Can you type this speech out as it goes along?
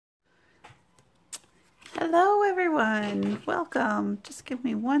Hello everyone, welcome. Just give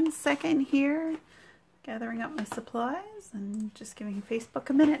me 1 second here, gathering up my supplies and just giving Facebook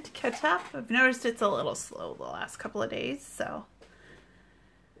a minute to catch up. I've noticed it's a little slow the last couple of days,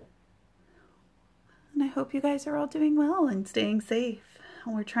 and I hope you guys are all doing well and staying safe.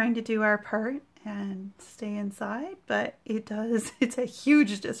 We're trying to do our part and stay inside, but it's a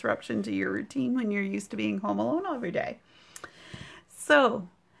huge disruption to your routine when you're used to being home alone every day. So,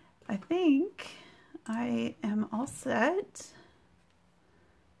 I think I am all set.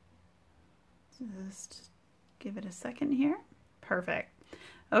 Just give it a second here. Perfect.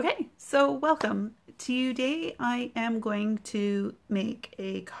 Okay, so welcome. Today I am going to make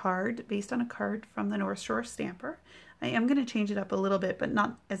a card based on a card from the North Shore Stamper. I am going to change it up a little bit, but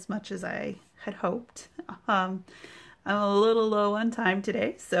not as much as I had hoped. I'm a little low on time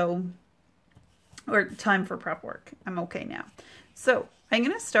today, or time for prep work. I'm okay now. So I'm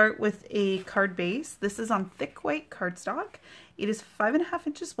going to start with a card base. This is on thick white cardstock. It is 5.5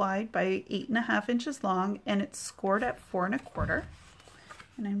 inches wide by 8.5 inches long, and it's scored at 4 1/4.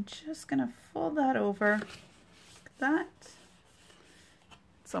 And I'm just going to fold that over like that.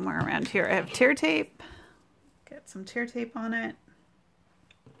 Somewhere around here I have tear tape. Get some tear tape on it.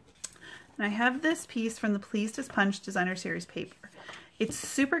 And I have this piece from the Pleased as Punch Designer Series paper. It's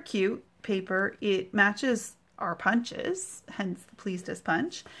super cute paper. It matches our punches, hence the Pleased as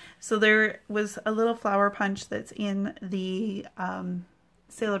Punch. So there was a little flower punch that's in the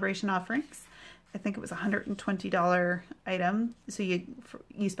celebration offerings. I think it was a $120 item. So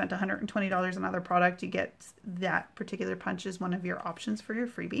you spent $120 on other product, you get that particular punch as one of your options for your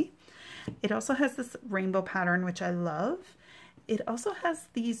freebie. It also has this rainbow pattern, which I love. It also has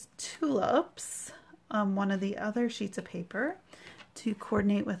these tulips on one of the other sheets of paper to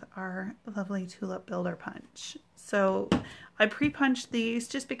coordinate with our lovely tulip builder punch. So I pre-punched these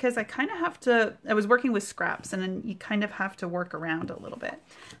just because I kind of have to, I was working with scraps and then you kind of have to work around a little bit.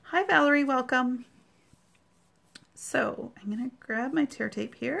 Hi Valerie, welcome. So I'm going to grab my tear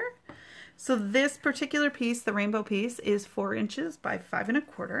tape here. So this particular piece, the rainbow piece, is 4 inches by 5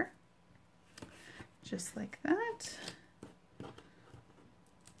 1/4. Just like that.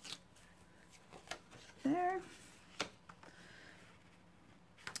 There.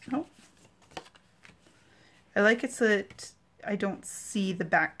 Oh. I like it so that I don't see the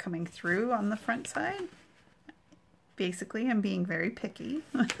back coming through on the front side. Basically, I'm being very picky.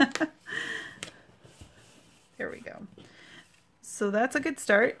 There we go. So that's a good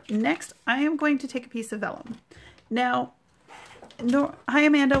start. Next, I am going to take a piece of vellum. Now, hi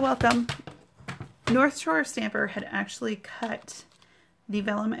Amanda, welcome. North Shore Stamper had actually cut the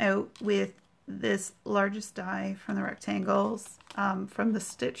vellum out with this largest die from the rectangles from the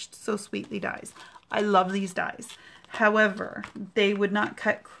Stitched So Sweetly dies. I love these dies. However, they would not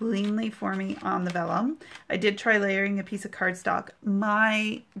cut cleanly for me on the vellum. I did try layering a piece of cardstock.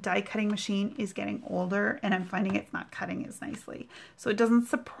 My die cutting machine is getting older and I'm finding it's not cutting as nicely. So it doesn't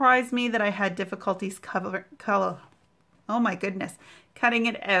surprise me that I had difficulties oh my goodness, cutting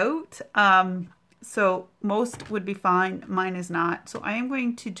it out. So most would be fine, mine is not. So I am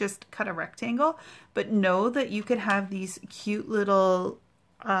going to just cut a rectangle, but know that you could have these cute little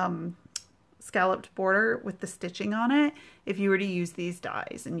scalloped border with the stitching on it if you were to use these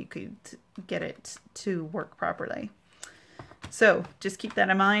dies, and you could get it to work properly. So just keep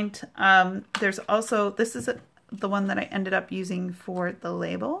that in mind. There's also, this is the one that I ended up using for the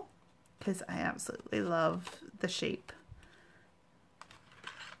label because I absolutely love the shape.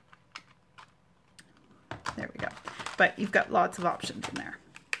 There we go. But you've got lots of options in there.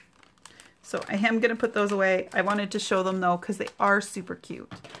 So I am going to put those away. I wanted to show them though because they are super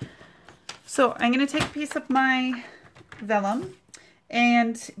cute. So I'm going to take a piece of my vellum,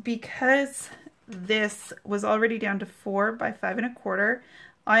 and because this was already down to 4 by 5 1/4,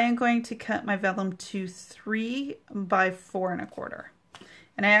 I am going to cut my vellum to 3 by 4 1/4.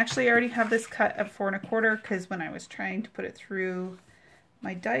 And I actually already have this cut at 4 1/4 because when I was trying to put it through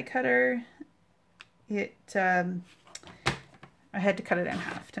my die cutter, I had to cut it in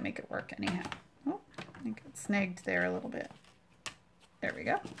half to make it work anyhow. Oh, I think it snagged there a little bit. There we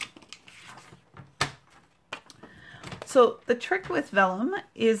go. So the trick with vellum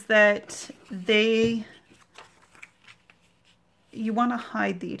is that you want to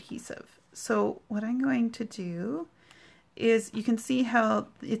hide the adhesive. So what I'm going to do is, you can see how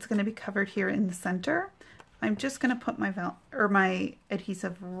it's going to be covered here in the center. I'm just going to put my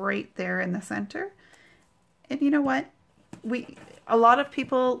adhesive right there in the center. And you know what? A lot of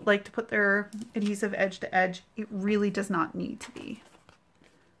people like to put their adhesive edge to edge. It really does not need to be.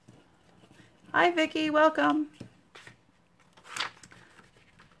 Hi Vicky, welcome.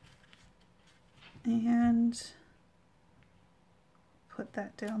 and put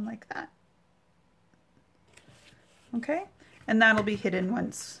that down like that. Okay, and that'll be hidden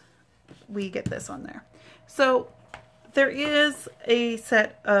once we get this on there. So there is a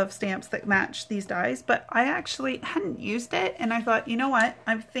set of stamps that match these dies, but I actually hadn't used it, and I thought, you know what,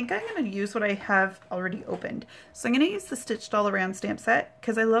 I think I'm going to use what I have already opened. So I'm going to use the Stitched All Around stamp set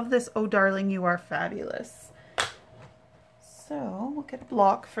because I love this Oh Darling You Are Fabulous. So we'll get a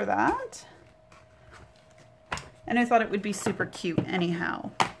block for that. And I thought it would be super cute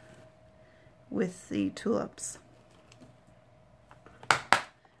anyhow with the tulips.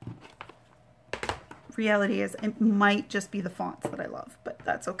 Reality is it might just be the fonts that I love, but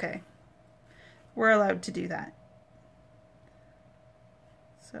that's okay. We're allowed to do that.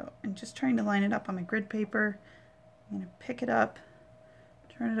 So I'm just trying to line it up on my grid paper. I'm going to pick it up,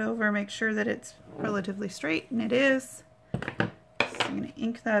 turn it over, make sure that it's relatively straight, and it is. So I'm going to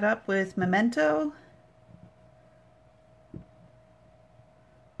ink that up with Memento.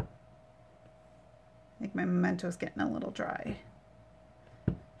 I think my Memento is getting a little dry.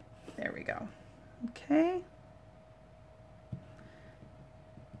 There we go. Okay.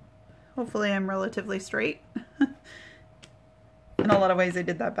 Hopefully I'm relatively straight. In a lot of ways I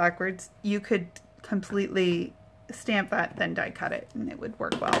did that backwards. You could completely stamp that, then die cut it, and it would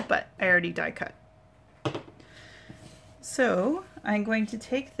work well, but I already die cut. So I'm going to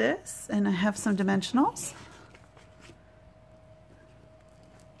take this, and I have some dimensionals.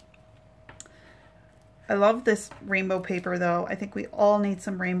 I love this rainbow paper though. I think we all need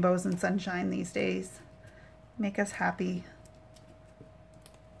some rainbows and sunshine these days. Make us happy.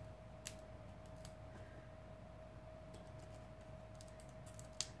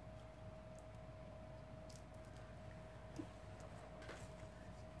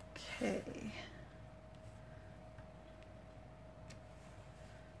 Okay.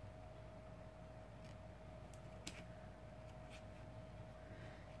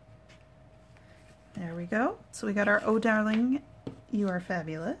 There we go. So we got our Oh Darling, You Are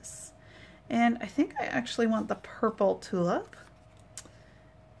Fabulous. And I think I actually want the purple tulip.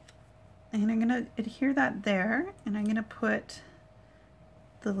 And I'm going to adhere that there, and I'm going to put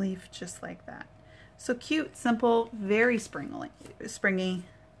the leaf just like that. So cute, simple, very springy.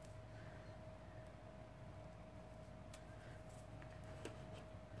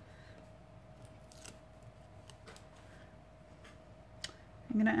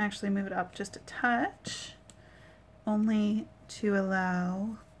 I'm going to actually move it up just a touch, only to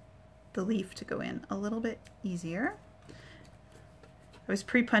allow the leaf to go in a little bit easier. I was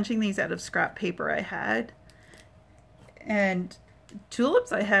pre-punching these out of scrap paper I had, and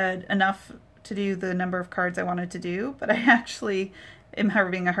tulips I had enough to do the number of cards I wanted to do, but I actually am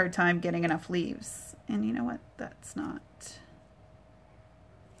having a hard time getting enough leaves. And you know what? That's not...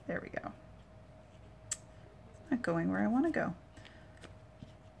 There we go. It's not going where I want to go.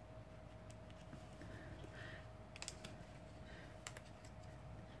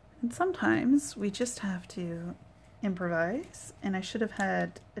 And sometimes we just have to improvise, and I should have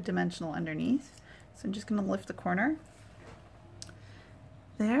had a dimensional underneath. So I'm just going to lift the corner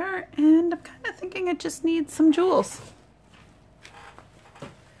there, and I'm kind of thinking it just needs some jewels.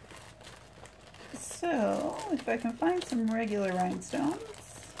 So if I can find some regular rhinestones.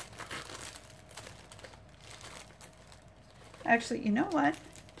 Actually, you know what?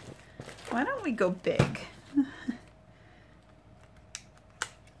 Why don't we go big?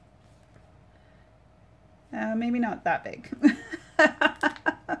 Maybe not that big.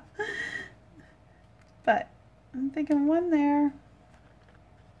 But I'm thinking one there.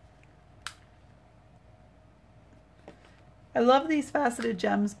 I love these faceted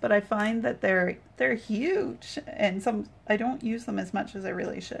gems, but I find that they're huge, and I don't use them as much as I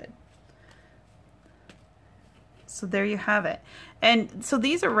really should. So there you have it. And so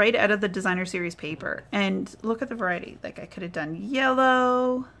these are right out of the designer series paper, and look at the variety. Like I could have done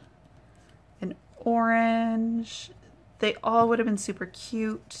yellow and orange. They all would have been super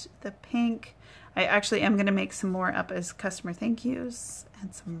cute. The pink. I actually am going to make some more up as customer thank yous,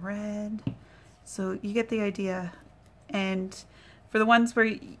 and some red. So you get the idea. And for the ones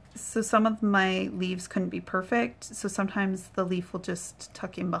where, so some of my leaves couldn't be perfect, so sometimes the leaf will just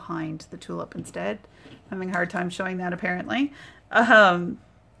tuck in behind the tulip instead. I'm having a hard time showing that apparently.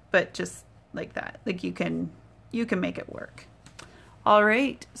 But just like that, like you can make it work. All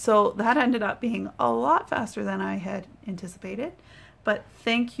right, so that ended up being a lot faster than I had anticipated, but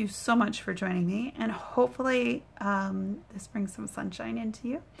thank you so much for joining me, and hopefully this brings some sunshine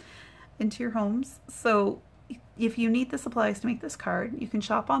into your homes. So if you need the supplies to make this card, you can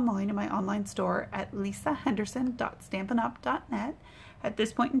shop online in my online store at lisahenderson.stampinup.net. At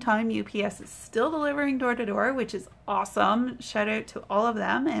this point in time, UPS is still delivering door to door, which is awesome. Shout out to all of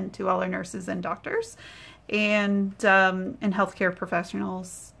them and to all our nurses and doctors and healthcare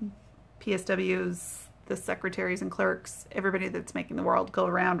professionals, PSWs, the secretaries and clerks, everybody that's making the world go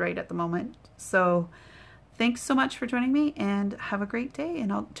around right at the moment. So thanks so much for joining me and have a great day,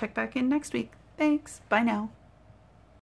 and I'll check back in next week. Thanks. Bye now.